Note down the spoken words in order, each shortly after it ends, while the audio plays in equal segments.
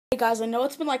guys, I know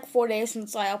it's been like 4 days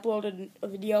since I uploaded a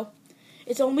video.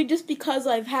 It's only just because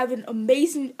I had an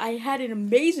amazing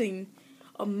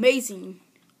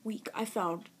week. I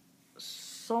found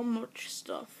so much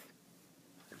stuff.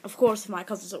 Of course, if my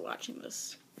cousins are watching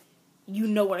this, you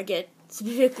know what I get.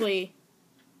 Specifically,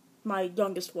 my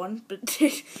youngest one. But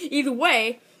either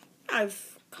way,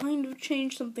 I've kind of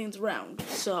changed some things around.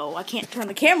 So I can't turn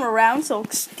the camera around, so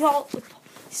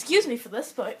excuse me for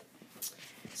this, but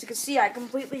as you can see, I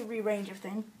completely rearranged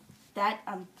everything.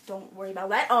 Don't worry about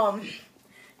that.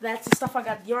 That's the stuff I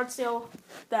got at the yard sale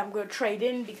that I'm going to trade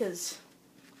in because,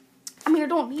 I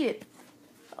don't need it.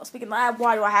 Speaking of that,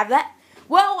 why do I have that?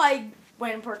 Well, I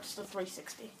went and purchased a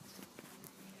 360.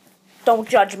 Don't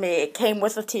judge me, it came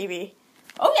with a TV.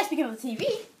 Oh yeah, speaking of the TV,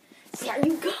 there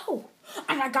you go.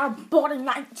 And I bought a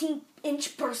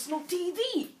 19-inch personal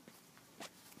TV.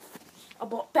 I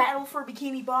bought Battle for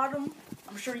Bikini Bottom.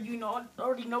 I'm sure you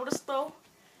already noticed though.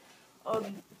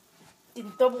 The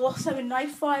 007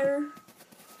 Nightfire.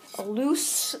 A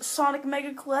loose Sonic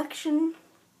Mega Collection.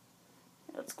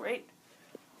 That's great.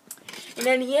 And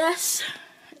then I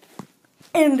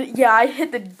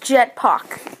hit the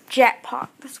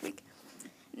Jetpack this week.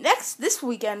 This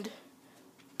weekend,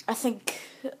 I think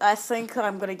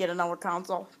I'm gonna get another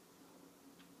console.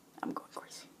 I'm going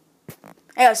crazy.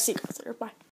 I gotta see you guys later. Bye.